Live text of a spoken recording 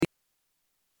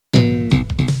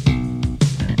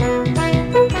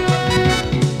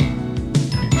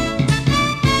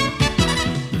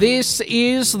This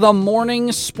is the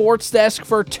Morning Sports Desk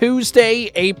for Tuesday,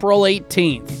 April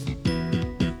 18th.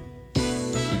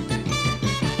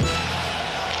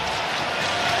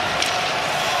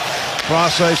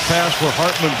 Cross-ice pass for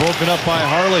Hartman, broken up by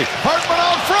Harley. Hartman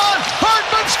out front!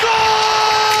 Hartman scores!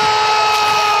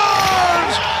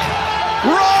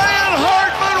 Ryan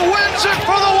Hartman wins it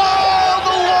for the Wild!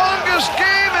 The longest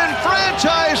game in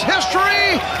franchise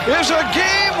history is a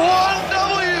Game 1 W!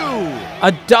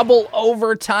 A double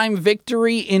overtime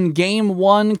victory in Game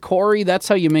 1. Corey, that's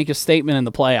how you make a statement in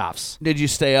the playoffs. Did you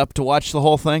stay up to watch the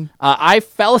whole thing? I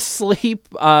fell asleep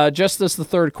just as the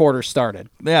third quarter started.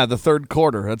 Yeah, the third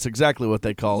quarter. That's exactly what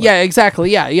they call it. Yeah, exactly.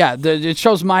 Yeah. It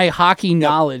shows my hockey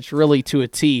knowledge really to a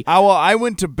T. I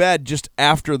went to bed just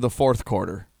after the fourth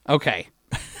quarter. Okay.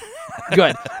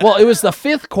 Good. Well, it was the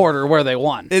fifth quarter where they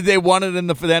won. They won it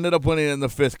they ended up winning in the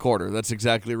fifth quarter. That's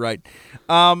exactly right.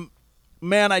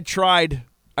 Man, I tried.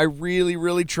 I really,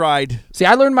 really tried. See,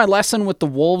 I learned my lesson with the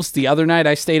Wolves the other night.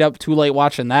 I stayed up too late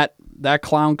watching that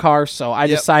clown car, so I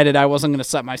decided I wasn't going to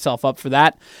set myself up for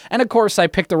that. And, of course, I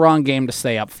picked the wrong game to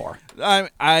stay up for.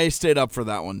 I stayed up for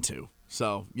that one, too.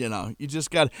 So, you just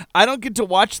got – I don't get to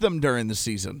watch them during the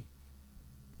season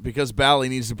because Bally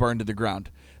needs to burn to the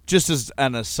ground. Just as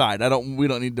an aside, we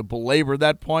don't need to belabor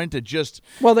that point.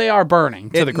 Well, they are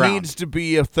burning to the ground. It needs to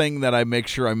be a thing that I make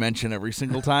sure I mention every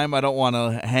single time. I don't want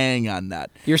to hang on that.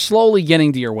 You're slowly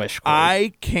getting to your wish, Corey.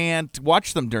 I can't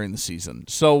watch them during the season.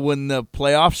 So when the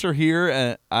playoffs are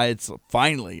here, it's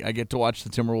finally I get to watch the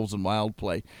Timberwolves and Wild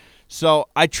play. So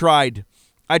I tried,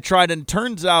 and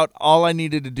turns out all I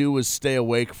needed to do was stay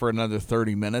awake for another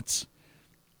 30 minutes.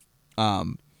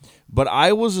 But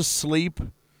I was asleep.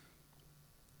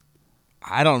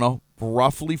 I don't know,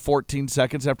 roughly 14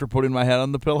 seconds after putting my head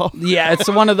on the pillow. Yeah, it's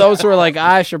one of those where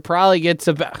I should probably get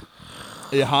to bed.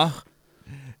 Yeah.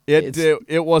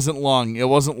 It wasn't long. It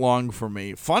wasn't long for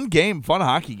me. Fun game, fun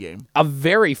hockey game. A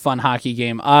very fun hockey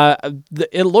game.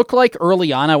 It looked like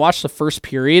early on, I watched the first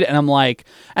period, and I'm like,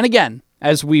 and again,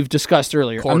 as we've discussed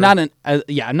earlier, I'm not an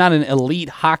elite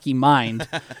hockey mind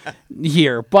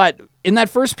here, but in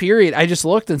that first period, I just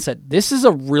looked and said, this is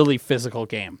a really physical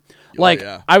game.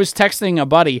 I was texting a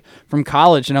buddy from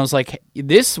college, and I was like,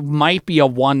 this might be a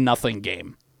 1-0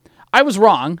 game. I was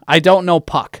wrong. I don't know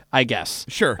puck, I guess.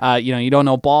 Sure. You don't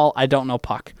know ball. I don't know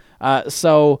puck.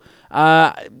 So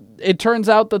it turns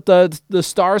out that the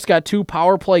Stars got 2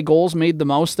 power play goals, made the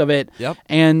most of it. Yep.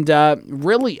 And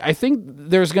really, I think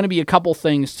there's going to be a couple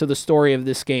things to the story of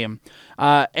this game.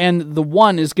 And the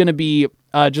one is going to be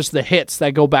just the hits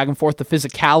that go back and forth, the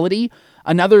physicality.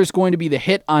 Another is going to be the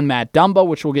hit on Matt Dumba,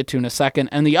 which we'll get to in a second.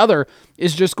 And the other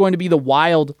is just going to be the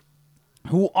Wild,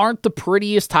 who aren't the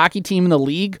prettiest hockey team in the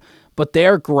league, but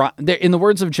they're in the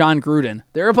words of John Gruden,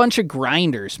 they're a bunch of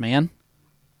grinders, man.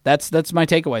 That's my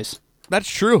takeaways. That's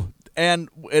true. And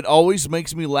it always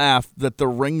makes me laugh that the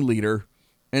ringleader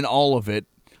in all of it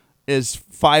is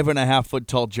 5.5 foot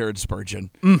tall Jared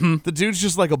Spurgeon. Mm-hmm. The dude's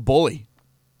just like a bully.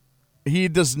 He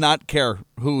does not care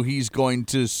who he's going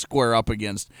to square up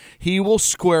against. He will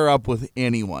square up with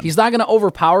anyone. He's not going to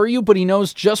overpower you, but he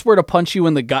knows just where to punch you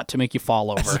in the gut to make you fall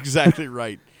over. That's exactly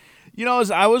right. As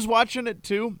I was watching it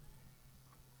too,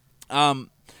 I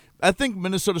think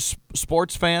Minnesota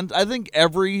sports fans, I think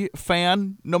every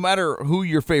fan, no matter who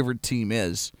your favorite team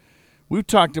is, we've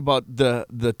talked about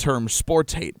the term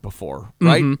sports hate before,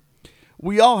 right? Mm-hmm.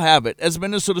 We all have it. As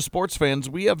Minnesota sports fans,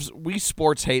 we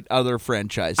sports hate other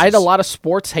franchises. I had a lot of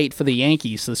sports hate for the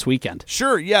Yankees this weekend.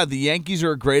 Sure, yeah. The Yankees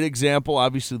are a great example.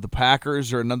 Obviously, the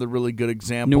Packers are another really good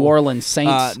example. New Orleans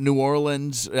Saints. New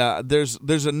Orleans.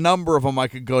 There's a number of them I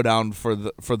could go down for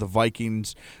the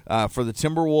Vikings. For the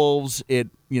Timberwolves,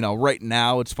 right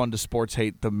now it's fun to sports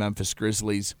hate the Memphis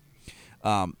Grizzlies.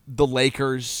 The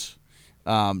Lakers,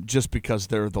 just because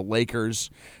they're the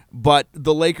Lakers. But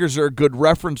the Lakers are a good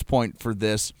reference point for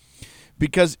this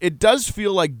because it does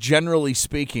feel like, generally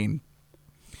speaking,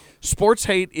 sports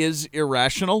hate is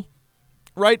irrational,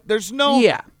 right? There's no,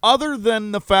 other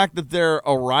than the fact that they're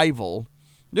a rival,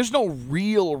 there's no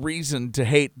real reason to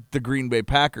hate the Green Bay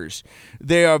Packers.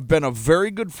 They have been a very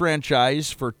good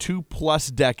franchise for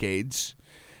 2+ decades.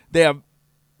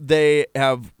 They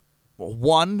have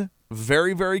won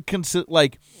very, very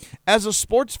as a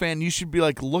sports fan, you should be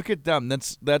like, look at them.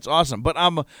 That's awesome. But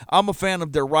I'm a fan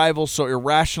of their rivals, so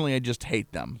irrationally, I just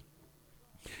hate them.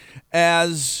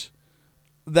 As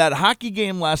that hockey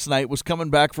game last night was coming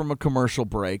back from a commercial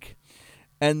break,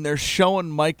 and they're showing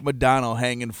Mike Modano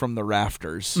hanging from the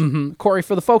rafters. Mm-hmm. Corey,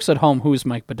 for the folks at home, who's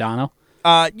Mike Modano?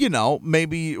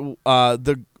 Maybe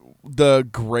the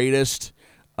greatest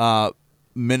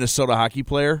Minnesota hockey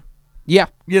player. Yeah.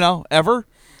 Ever.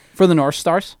 For the North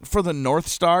Stars? For the North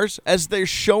Stars, as they're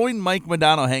showing Mike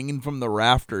Modano hanging from the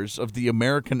rafters of the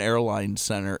American Airlines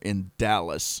Center in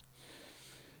Dallas.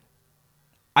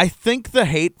 I think the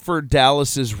hate for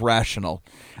Dallas is rational.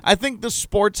 I think the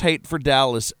sports hate for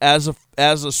Dallas as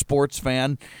a sports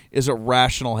fan is a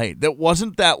rational hate. That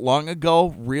wasn't that long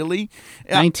ago, really.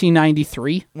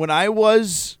 1993? When I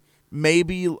was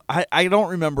maybe, I don't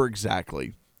remember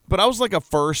exactly, but I was like a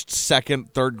first,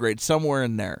 second, third grade, somewhere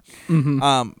in there.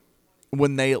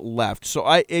 When they left. So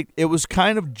it was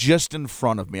kind of just in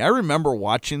front of me. I remember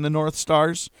watching the North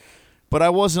Stars, but I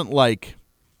wasn't like,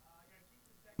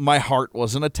 my heart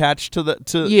wasn't attached to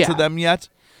them yet.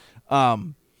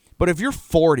 But if you're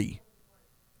 40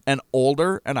 and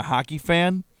older and a hockey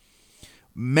fan,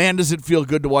 man, does it feel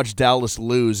good to watch Dallas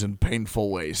lose in painful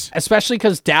ways. Especially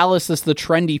because Dallas is the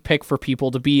trendy pick for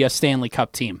people to be a Stanley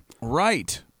Cup team.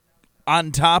 Right.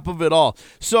 On top of it all.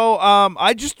 So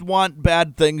I just want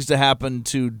bad things to happen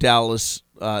to Dallas,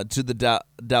 to the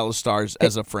Dallas Stars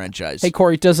as a franchise. Hey,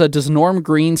 Corey, does Norm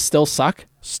Green still suck?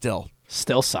 Still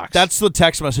sucks. That's the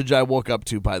text message I woke up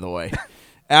to, by the way.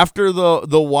 After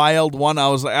the Wild one, I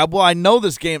was like, well, I know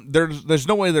this game. There's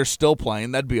no way they're still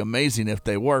playing. That'd be amazing if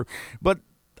they were. But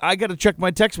I got to check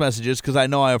my text messages because I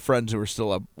know I have friends who are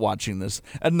still up watching this.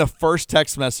 And the first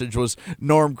text message was,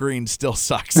 Norm Green still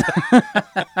sucks.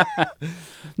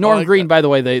 Norm Green, by the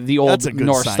way, the old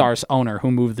North sign. Stars owner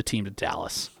who moved the team to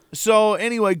Dallas. So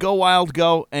anyway, go Wild,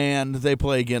 go. And they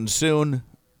play again soon.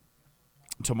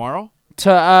 Tomorrow?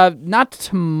 I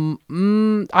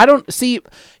don't see.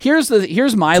 Here's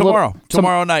my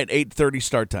tomorrow night, 8:30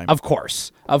 start time. Of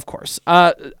course.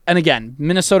 And again,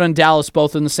 Minnesota and Dallas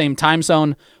both in the same time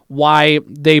zone. Why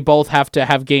they both have to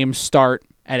have games start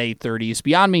at 8:30 is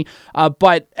beyond me.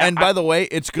 By the way,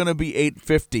 it's going to be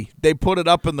 8:50. They put it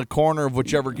up in the corner of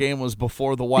whichever game was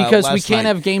before the Wild because last we can't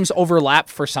night. have games overlap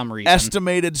for some reason.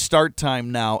 Estimated start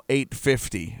time now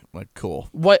 8:50. Like, cool.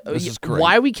 This is great.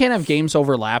 Why we can't have games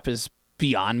overlap is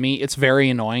beyond me. It's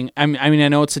very annoying. I mean, I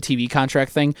know it's a TV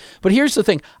contract thing, but here's the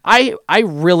thing. I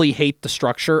really hate the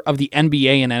structure of the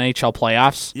NBA and NHL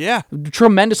playoffs. Yeah.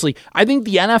 Tremendously. I think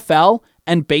the NFL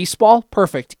and baseball,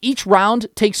 perfect. Each round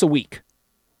takes a week.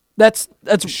 That's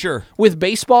sure. With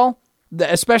baseball,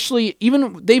 especially,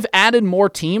 even they've added more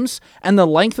teams, and the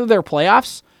length of their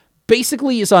playoffs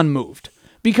basically is unmoved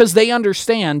because they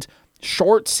understand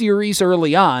short series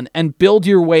early on and build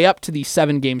your way up to these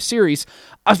 7-game series.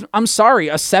 I'm sorry,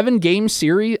 a 7-game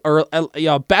series or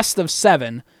a best of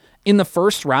 7 in the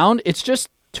first round, it's just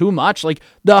too much. Like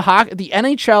the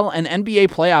NHL and NBA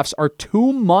playoffs are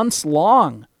 2 months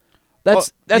long.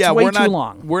 That's way too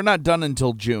long. We're not done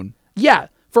until June. Yeah,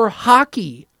 for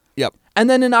hockey. Yep. And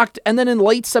then in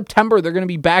late September they're going to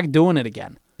be back doing it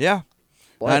again. Yeah.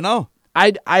 I know.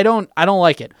 I don't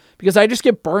like it because I just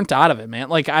get burnt out of it, man.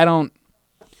 Like I don't.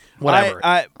 Whatever.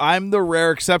 I'm the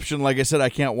rare exception. Like I said, I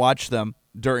can't watch them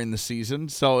during the season,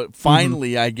 so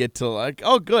finally I get to I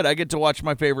get to watch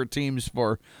my favorite teams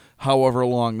for however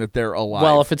long that they're alive.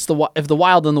 Well, if the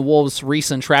Wild and the Wolves'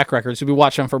 recent track records, you'll be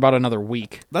watching them for about another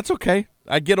week. That's okay.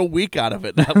 I get a week out of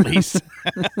it at least.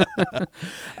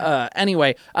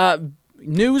 Anyway,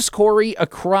 news, Corey,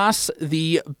 across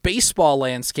the baseball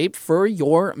landscape for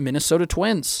your Minnesota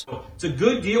Twins. It's a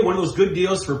good deal, one of those good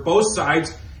deals for both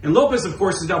sides. And Lopez, of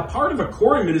course, is now part of a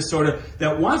core in Minnesota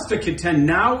that wants to contend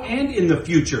now and in the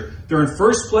future. They're in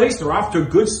first place. They're off to a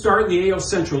good start in the AL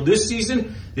Central this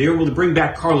season. They're able to bring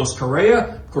back Carlos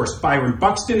Correa. Of course, Byron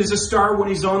Buxton is a star when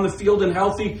he's on the field and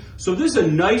healthy. So this is a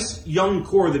nice young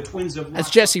core the Twins have. That's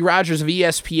Jesse Rogers of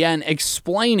ESPN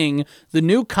explaining the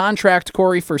new contract,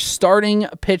 Corey, for starting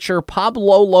pitcher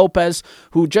Pablo Lopez,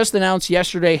 who just announced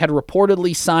yesterday had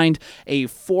reportedly signed a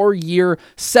 4-year,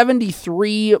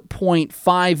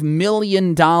 $73.5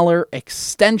 million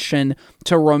extension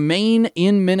to remain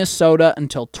in Minnesota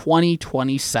until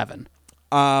 2027.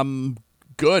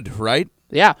 Good, right?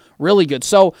 Yeah, really good.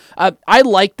 So I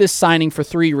like this signing for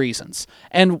 3 reasons.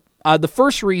 And the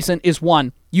first reason is,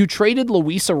 one, you traded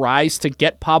Luis Arraez to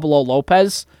get Pablo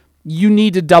Lopez. You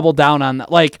need to double down on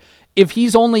that. Like, if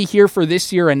he's only here for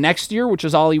this year and next year, which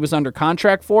is all he was under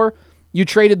contract for, you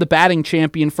traded the batting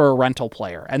champion for a rental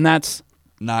player. And that's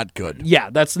not good. Yeah,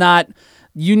 that's not.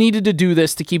 You needed to do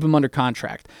this to keep him under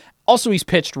contract. Also, he's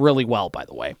pitched really well, by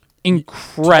the way.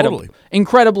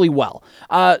 Incredibly well.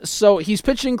 So he's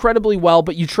pitched incredibly well,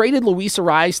 but you traded Luis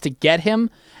Arraez to get him.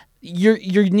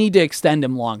 You need to extend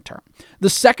him long term. The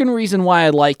second reason why I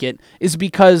like it is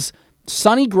because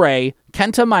Sonny Gray,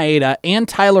 Kenta Maeda, and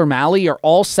Tyler Mahle are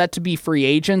all set to be free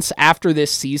agents after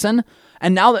this season.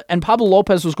 And Pablo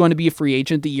Lopez was going to be a free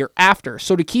agent the year after.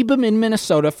 So to keep him in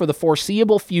Minnesota for the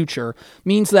foreseeable future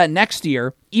means that next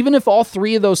year, even if all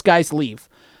three of those guys leave,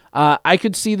 I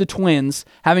could see the Twins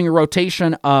having a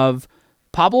rotation of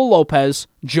Pablo Lopez,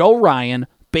 Joe Ryan,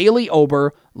 Bailey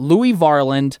Ober, Louis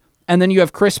Varland, and then you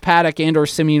have Chris Paddock and or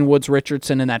Simeon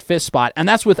Woods-Richardson in that fifth spot. And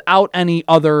that's without any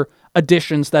other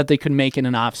additions that they could make in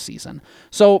an offseason.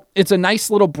 So it's a nice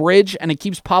little bridge, and it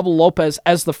keeps Pablo Lopez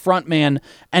as the front man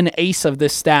and ace of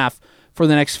this staff for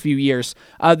the next few years.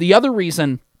 The other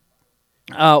reason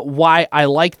why I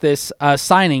like this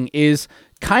signing is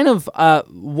kind of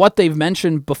what they've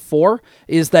mentioned before,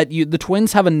 is that the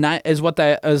Twins have is what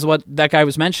that guy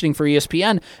was mentioning for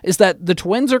ESPN, is that the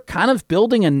Twins are kind of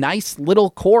building a nice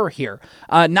little core here,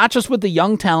 not just with the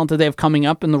young talent that they have coming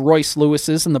up in the Royce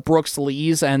Lewises and the Brooks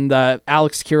Lees and the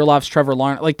Alex Kirilovs, Trevor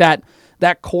Lawrence, like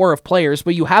that core of players,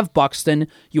 but you have Buxton,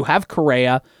 you have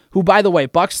Correa, who, by the way,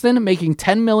 Buxton making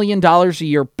 $10 million a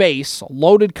year base,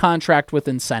 loaded contract with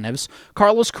incentives.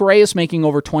 Carlos Correa is making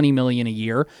over $20 million a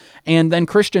year. And then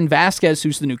Christian Vasquez,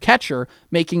 who's the new catcher,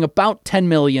 making about $10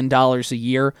 million a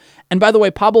year. And by the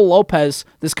way, Pablo Lopez,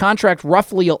 this contract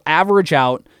roughly will average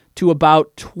out to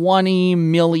about $20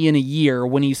 million a year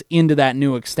when he's into that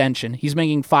new extension. He's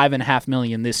making $5.5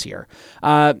 million this year.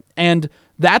 And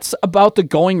that's about the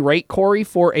going rate, Corey,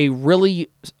 for a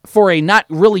not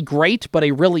really great, but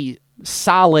a really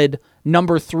solid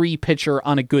number 3 pitcher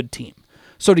on a good team.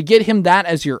 So to get him that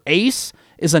as your ace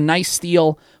is a nice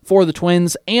steal for the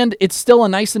Twins, and it's still a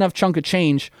nice enough chunk of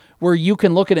change where you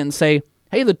can look at it and say,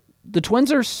 hey, the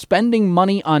Twins are spending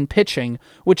money on pitching,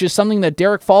 which is something that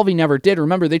Derek Falvey never did.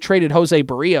 Remember, they traded Jose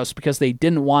Barrios because they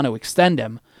didn't want to extend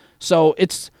him. So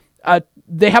it's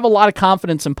they have a lot of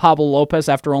confidence in Pablo Lopez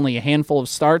after only a handful of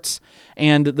starts,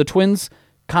 and the Twins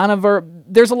kind of are.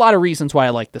 There's a lot of reasons why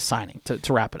I like this signing,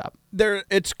 to wrap it up.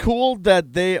 It's cool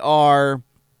that they are,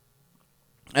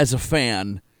 as a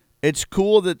fan, it's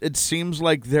cool that it seems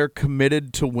like they're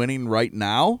committed to winning right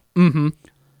now. Mm-hmm.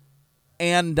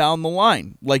 And down the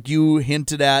line, like you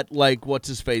hinted at, like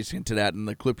what's-his-face hinted at in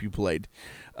the clip you played.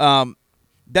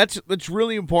 That's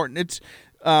really important. It's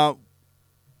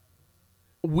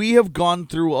we have gone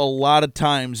through a lot of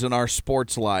times in our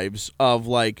sports lives of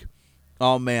like,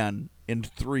 oh man, in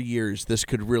 3 years this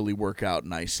could really work out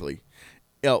nicely.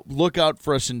 Look out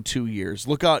for us in 2 years.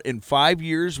 Look out in 5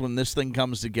 years when this thing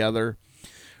comes together.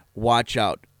 Watch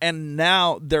out. And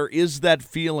now there is that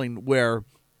feeling where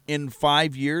in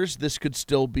 5 years, this could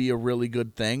still be a really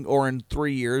good thing, or in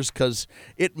 3 years, because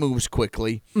it moves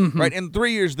quickly, right? In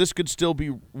 3 years, this could still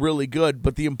be really good,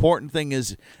 but the important thing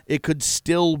is it could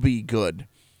still be good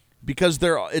because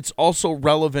it's also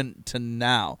relevant to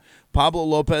now. Pablo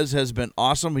Lopez has been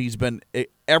awesome. He's been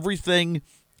everything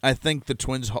I think the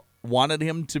Twins wanted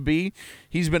him to be.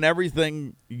 He's been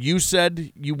everything you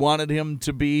said you wanted him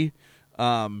to be.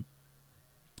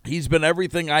 He's been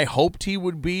everything I hoped he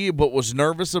would be, but was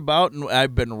nervous about, and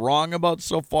I've been wrong about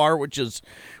so far, which is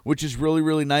really,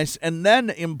 really nice. And then,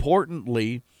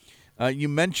 importantly, you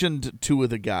mentioned two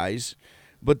of the guys,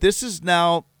 but this is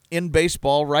now in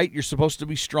baseball, right? You're supposed to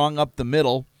be strong up the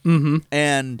middle,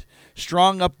 and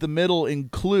strong up the middle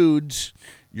includes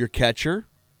your catcher.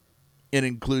 It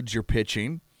includes your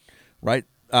pitching, right?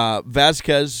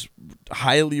 Vasquez,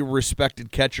 highly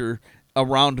respected catcher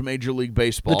around Major League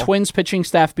Baseball. The Twins pitching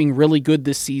staff being really good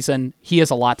this season, he has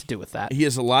a lot to do with that. He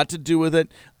has a lot to do with it.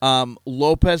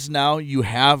 Lopez, now you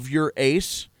have your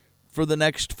ace for the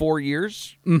next 4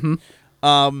 years.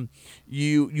 Mm-hmm.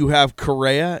 You have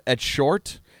Correa at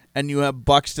short, and you have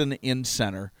Buxton in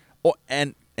center,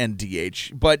 and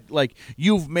DH. But like,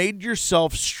 you've made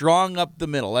yourself strong up the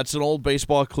middle. That's an old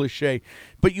baseball cliche,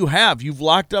 but you've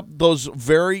locked up those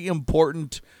very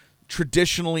important,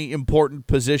 traditionally important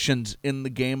positions in the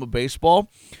game of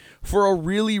baseball for a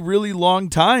really, really long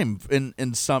time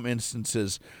in some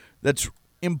instances. That's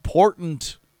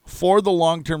important for the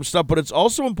long-term stuff, but it's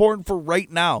also important for right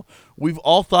now. We've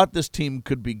all thought this team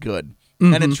could be good,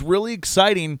 and it's really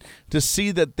exciting to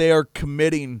see that they are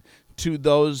committing to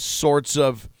those sorts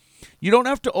of, you don't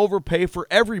have to overpay for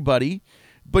everybody,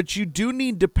 but you do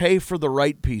need to pay for the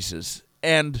right pieces.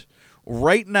 And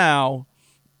right now,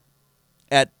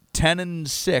 at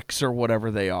 10-6 or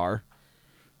whatever they are,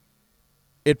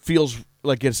 it feels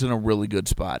like it's in a really good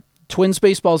spot. Twins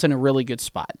baseball's in a really good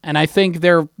spot, and I think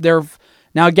they're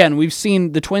now again, we've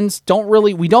seen the Twins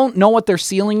we don't know what their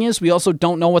ceiling is. We also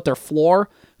don't know what their floor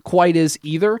quite is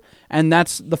either, and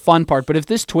that's the fun part. But if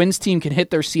this Twins team can hit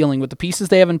their ceiling with the pieces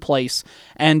they have in place,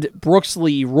 and Brooks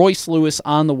Lee, Royce Lewis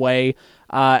on the way,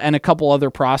 and a couple other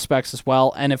prospects as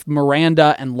well. And if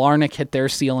Miranda and Larnach hit their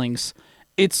ceilings,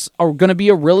 it's going to be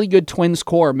a really good Twins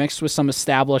core mixed with some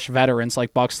established veterans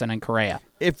like Buxton and Correa.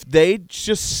 If they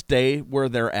just stay where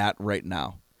they're at right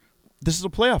now, this is a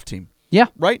playoff team. Yeah.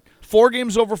 Right? 4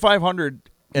 games over 500,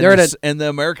 and the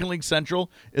American League Central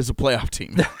is a playoff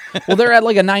team. Well, they're at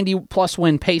like a 90-plus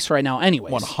win pace right now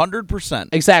anyways. 100%.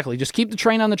 Exactly. Just keep the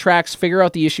train on the tracks, figure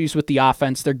out the issues with the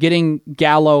offense. They're getting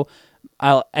Gallo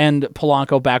and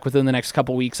Polanco back within the next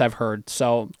couple weeks, I've heard.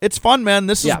 So it's fun, man.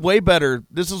 This is way better.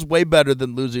 This is way better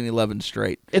than losing 11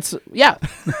 straight. It's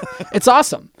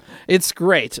awesome. It's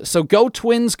great. So go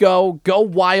Twins, go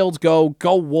Wild, go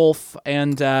Wolf,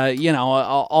 and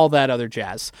all that other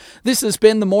jazz. This has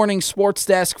been the Morning Sports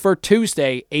Desk for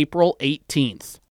Tuesday, April 18th.